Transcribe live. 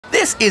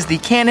This is the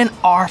Canon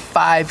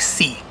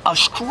R5C, a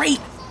straight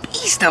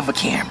beast of a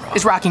camera.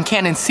 It's rocking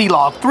Canon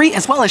C-Log 3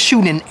 as well as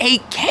shooting in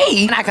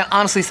 8K, and I can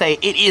honestly say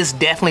it is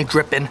definitely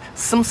dripping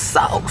some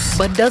sauce.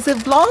 But does it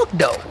vlog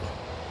though?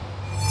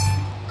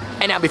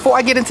 And now before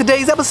I get into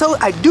today's episode,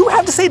 I do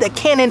have to say that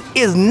Canon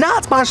is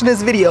not sponsoring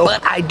this video,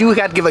 but I do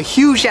have to give a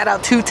huge shout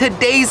out to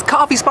today's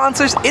coffee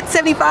sponsors, It's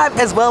 75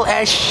 as well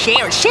as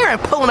Sharon. Sharon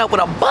pulling up with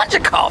a bunch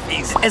of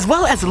coffees, as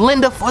well as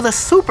Linda for the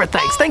super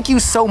thanks. Thank you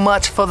so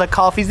much for the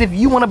coffees. If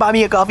you want to buy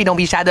me a coffee, don't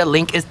be shy, the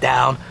link is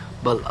down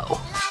below.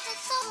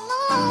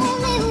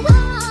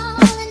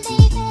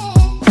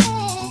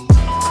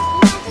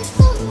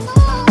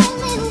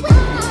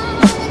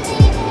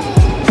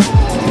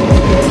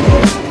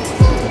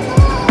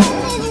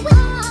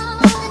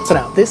 So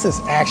now, this is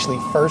actually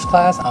first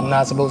class. I'm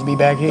not supposed to be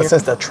back here. But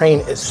since the train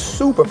is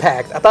super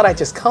packed, I thought I'd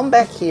just come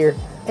back here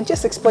and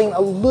just explain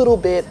a little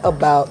bit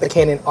about the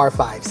Canon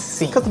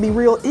R5C. Because to be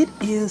real, it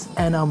is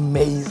an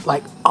amazing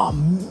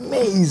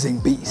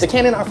beast. The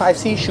Canon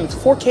R5C shoots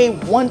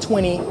 4K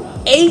 120,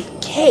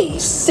 8K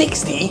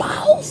 60,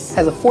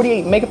 has a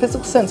 48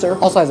 megapixel sensor,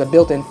 also has a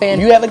built-in fan.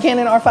 If you have a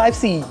Canon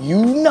R5C,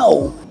 you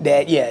know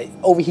that, yeah,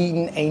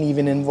 overheating ain't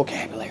even in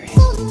vocabulary.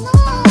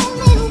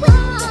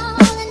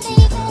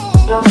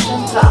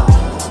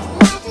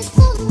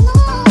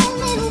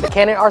 The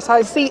Canon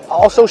R5C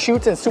also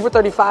shoots in Super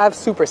 35,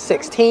 Super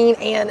 16,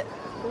 and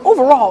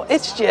overall,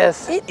 it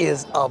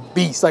is a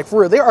beast. Like,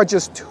 for real, there are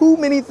just too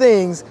many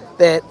things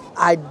that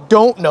I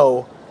don't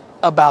know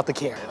about the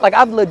camera. Like,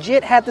 I've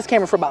legit had this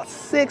camera for about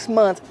 6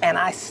 months, and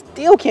I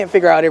still can't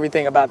figure out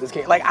everything about this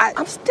camera. Like,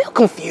 I'm still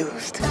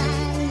confused.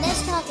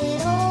 Let's talk it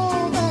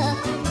over.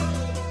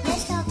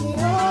 Let's talk it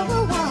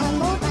over one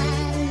more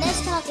time.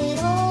 Let's talk it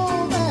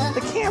over.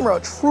 The camera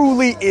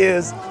truly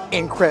is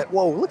incredible.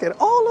 Whoa, look at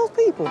all those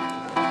people.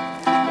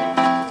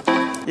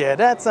 Yeah,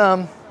 that's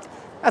a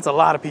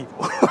lot of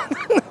people.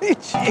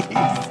 Jeez.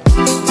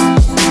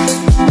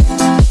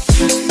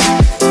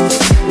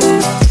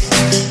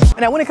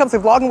 Now, when it comes to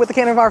vlogging with the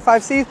Canon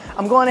R5C,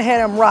 I'm going ahead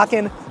and I'm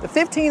rocking the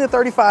 15 to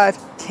 35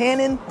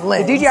 Canon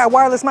lens, the DJI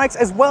wireless mics,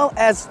 as well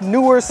as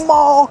newer,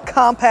 small,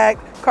 compact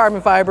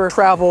carbon fiber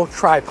travel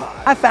tripod.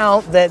 I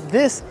found that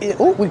this is,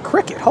 oh, we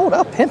cricket, hold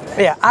up, pimp.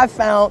 Yeah, I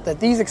found that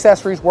these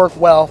accessories work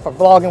well for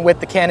vlogging with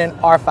the Canon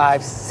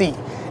R5C.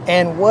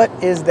 And what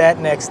is that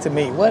next to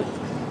me? What?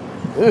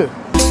 Ugh.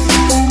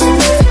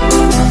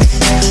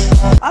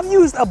 I've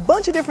used a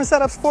bunch of different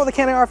setups for the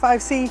Canon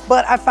R5C,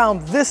 but I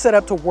found this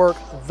setup to work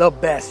the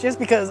best, just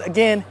because,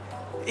 again,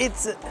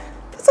 it's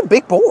a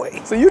big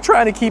boy. So you're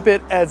trying to keep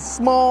it as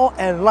small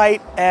and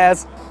light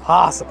as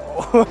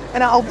possible.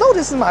 And although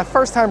this is my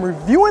first time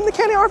reviewing the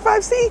Canon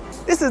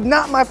R5C, this is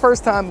not my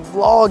first time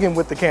vlogging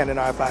with the Canon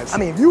R5C. I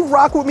mean, if you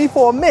rock with me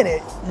for a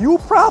minute, you'll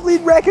probably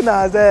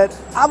recognize that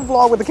I've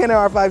vlogged with the Canon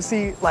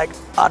R5C like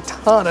a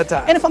ton of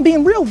times. And if I'm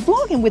being real,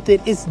 vlogging with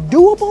it is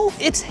doable.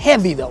 It's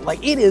heavy though,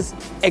 like it is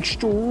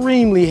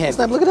extremely heavy.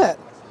 Snap, look at that,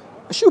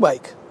 a shoe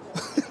bike.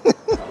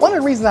 One of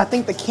the reasons I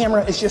think the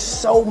camera is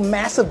just so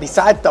massive,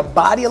 besides the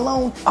body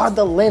alone, are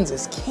the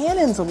lenses.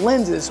 Canon's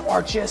lenses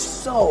are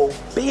just so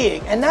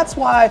big, and that's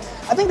why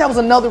I think that was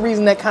another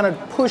reason that kind of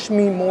pushed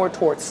me more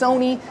towards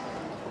Sony,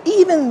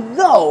 even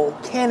though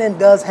Canon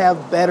does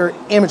have better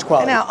image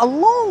quality. Now,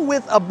 along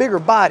with a bigger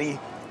body,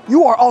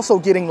 you are also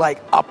getting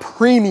like a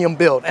premium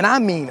build, and I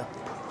mean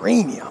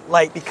premium,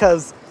 like,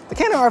 because the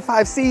Canon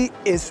R5C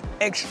is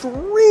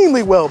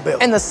extremely well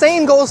built. And the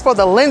same goes for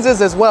the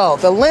lenses as well.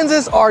 The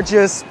lenses are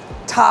just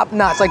top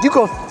notch. Like, you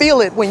can feel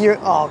it when you're,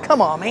 oh,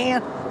 come on,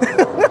 man.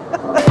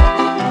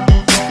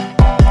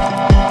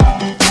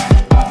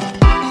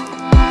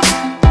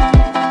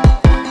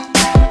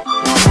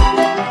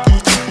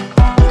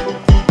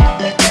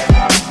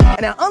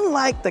 Now,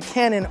 unlike the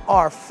Canon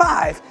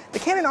R5, the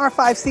Canon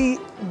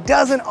R5C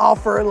doesn't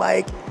offer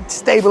like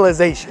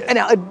stabilization. And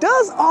now it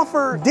does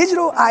offer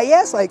digital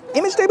IS, like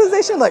image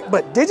stabilization,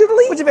 but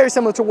digitally, which is very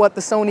similar to what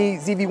the Sony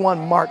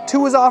ZV-1 Mark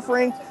II is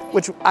offering,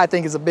 which I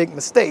think is a big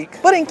mistake.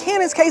 But in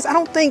Canon's case, I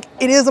don't think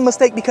it is a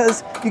mistake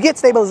because you get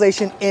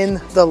stabilization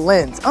in the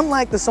lens.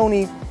 Unlike the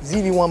Sony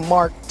ZV-1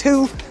 Mark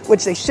II,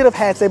 which they should have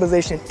had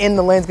stabilization in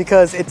the lens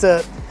because it's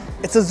a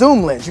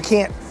zoom lens. You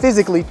can't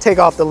physically take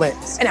off the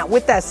lens. And now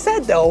with that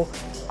said though,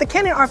 the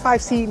Canon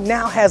R5C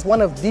now has one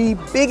of the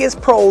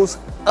biggest pros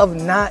of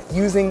not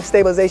using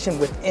stabilization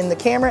within the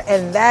camera,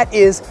 and that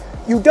is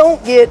you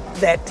don't get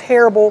that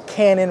terrible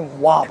Canon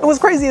wobble. And what's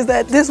crazy is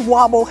that this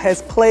wobble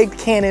has plagued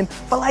Canon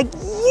for like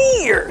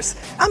years.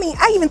 I mean,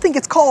 I even think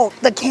it's called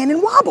the Canon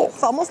wobble.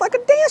 It's almost like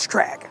a dance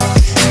track.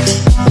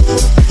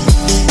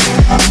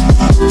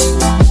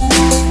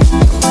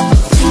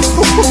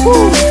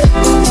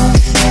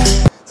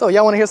 So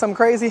y'all wanna hear something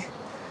crazy?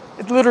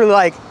 It's literally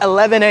like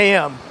 11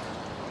 a.m.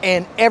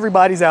 and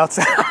everybody's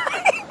outside.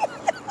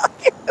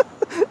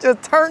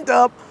 Just turned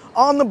up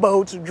on the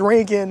boats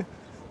drinking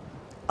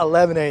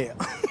 11 a.m.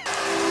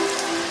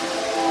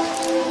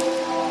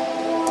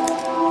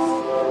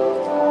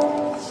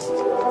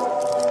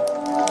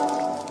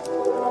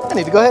 I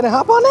need to go ahead and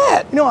hop on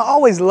that. You know, I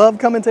always love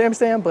coming to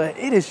Amsterdam, but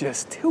it is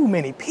just too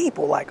many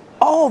people, like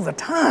all the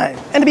time.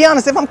 And to be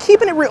honest, if I'm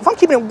keeping it real, if I'm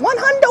keeping it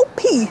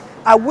 100p,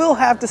 I will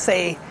have to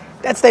say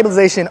that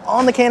stabilization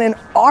on the Canon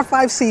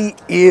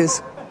R5C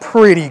is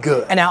pretty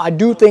good. And now I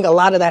do think a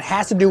lot of that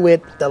has to do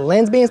with the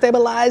lens being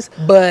stabilized,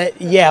 but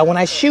yeah, when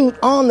I shoot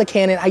on the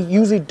Canon, I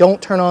usually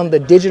don't turn on the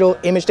digital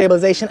image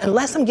stabilization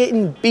unless I'm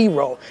getting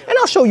B-roll, and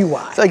I'll show you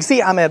why. So you can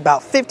see I'm at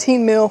about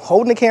 15 mil,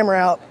 holding the camera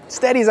out,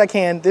 steady as I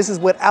can. This is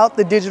without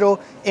the digital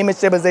image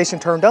stabilization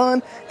turned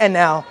on, and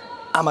now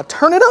I'm gonna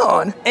turn it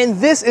on, and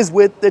this is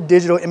with the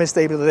digital image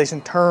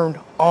stabilization turned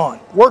on.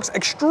 Works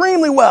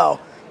extremely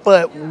well,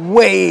 but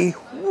way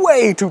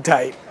too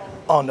tight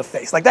on the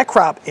face. Like that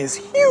crop is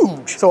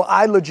huge. So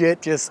I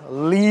legit just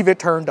leave it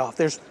turned off.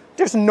 There's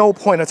no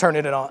point of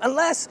turning it on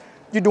unless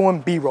you're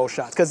doing B-roll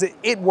shots, because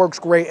it works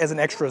great as an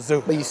extra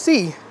zoom. But you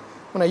see,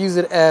 when I use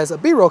it as a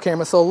B-roll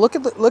camera, so look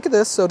at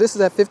this. So this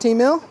is at 15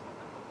 mil.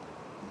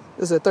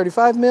 This is at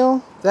 35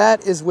 mil.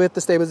 That is with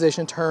the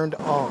stabilization turned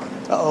on.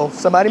 Uh-oh,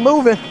 somebody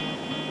moving.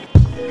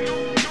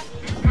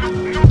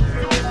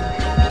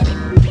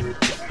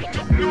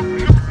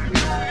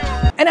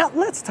 And now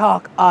let's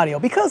talk audio,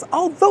 because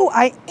although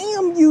I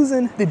am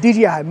using the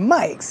DJI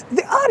mics,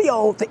 the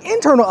audio, the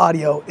internal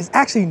audio is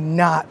actually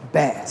not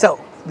bad. So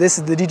this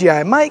is the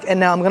DJI mic, and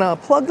now I'm gonna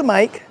plug the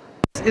mic.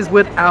 This is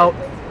without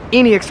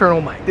any external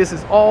mic. This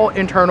is all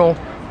internal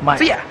mic.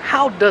 So yeah,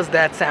 how does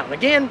that sound?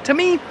 Again, to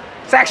me,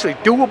 it's actually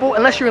doable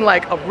unless you're in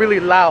like a really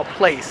loud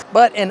place.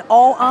 But in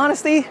all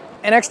honesty,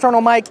 an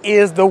external mic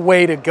is the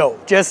way to go.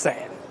 Just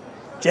saying,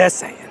 just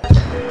saying.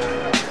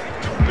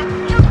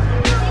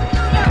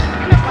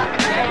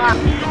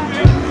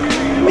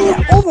 But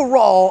yeah,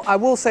 overall, I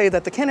will say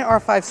that the Canon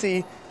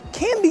R5C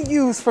can be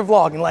used for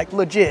vlogging, like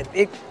legit.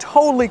 It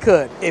totally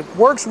could. It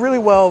works really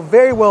well,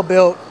 very well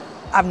built.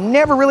 I've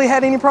never really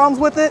had any problems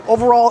with it.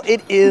 Overall,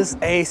 it is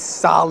a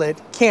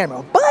solid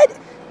camera, but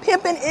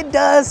pimping, it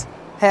does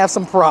have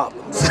some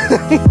problems.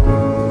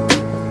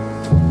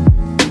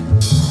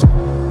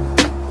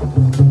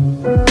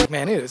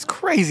 Man, it is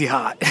crazy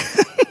hot.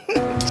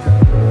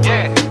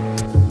 Yeah.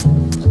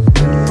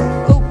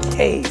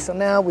 Okay, so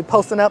now we're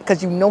posting up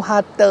because you know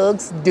how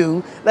thugs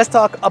do. Let's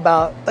talk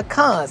about the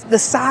cons. The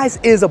size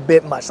is a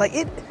bit much. Like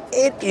it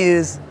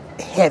is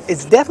heavy.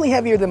 It's definitely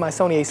heavier than my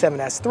Sony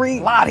a7S III,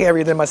 a lot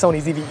heavier than my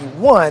Sony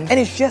ZV-E1, and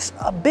it's just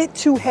a bit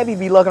too heavy to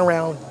be lugging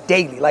around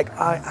daily. Like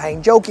I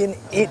ain't joking,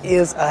 it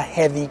is a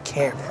heavy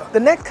camera. The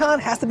next con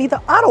has to be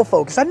the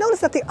autofocus. I noticed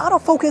that the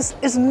autofocus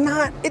is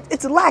not,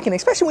 it's lacking,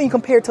 especially when you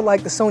compare it to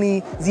like the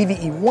Sony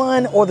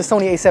ZV-E1 or the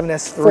Sony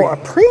a7S III. For a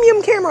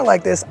premium camera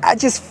like this, I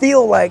just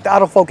feel like the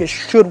autofocus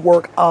should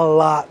work a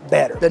lot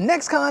better. The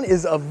next con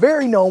is a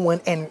very known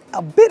one, and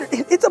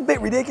it's a bit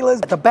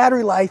ridiculous. The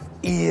battery life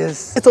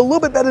it's a little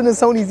bit better than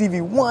Sony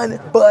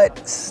ZV-1,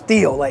 but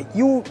still, like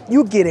you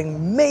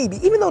getting maybe,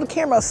 even though the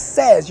camera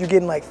says you're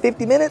getting like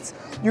 50 minutes,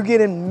 you're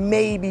getting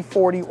maybe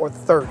 40 or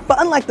 30. But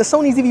unlike the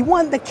Sony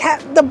ZV-1,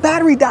 the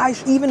battery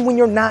dies even when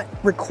you're not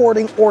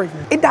recording, or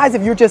it dies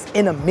if you're just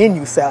in a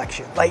menu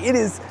section. Like it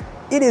is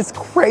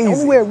crazy. The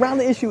only way around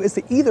the issue is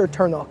to either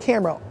turn the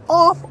camera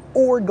off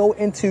or go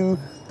into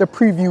the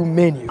preview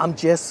menu. I'm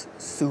just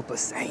super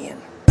saiyan.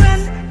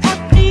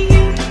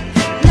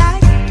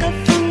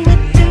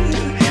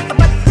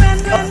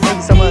 Thank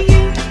you so much.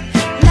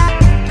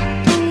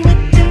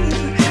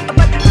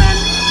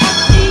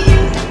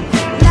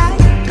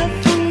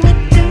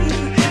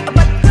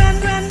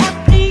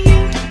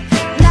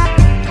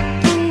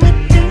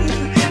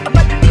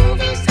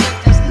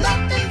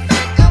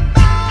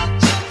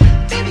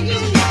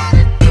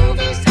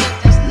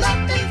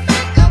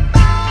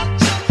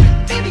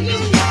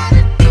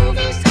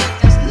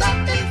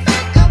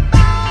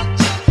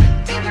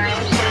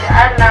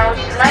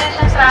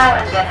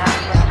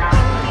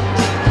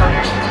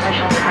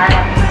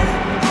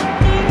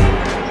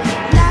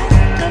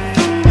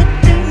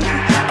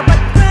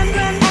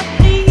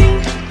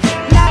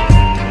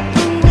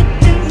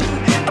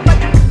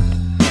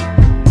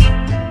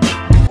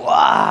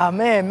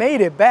 Man,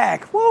 made it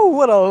back. Whoa,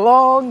 what a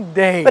long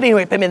day. But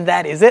anyway, Pimpin',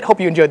 that is it. Hope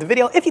you enjoyed the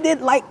video. If you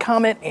did, like,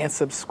 comment, and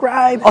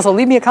subscribe. Also,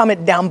 leave me a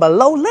comment down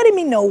below letting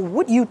me know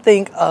what you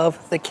think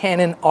of the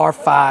Canon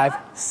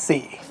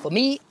R5C. For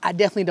me, I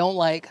definitely don't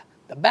like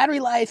the battery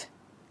life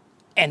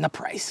and the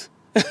price.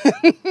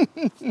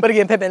 But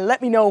again, Pimpin',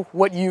 let me know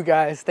what you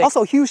guys think.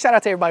 Also, huge shout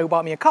out to everybody who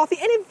bought me a coffee.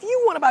 And if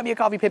you want to buy me a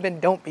coffee,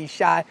 Pimpin', don't be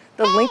shy.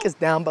 The link is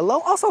down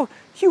below. Also,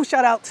 huge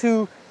shout out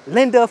to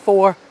Linda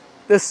for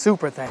the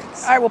super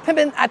thanks. All right, well,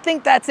 Pimpin', I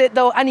think that's it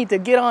though. I need to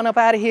get on up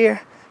out of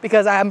here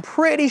because I'm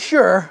pretty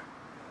sure,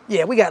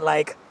 yeah, we got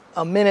like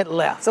a minute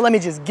left. So let me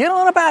just get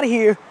on up out of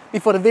here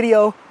before the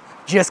video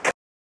just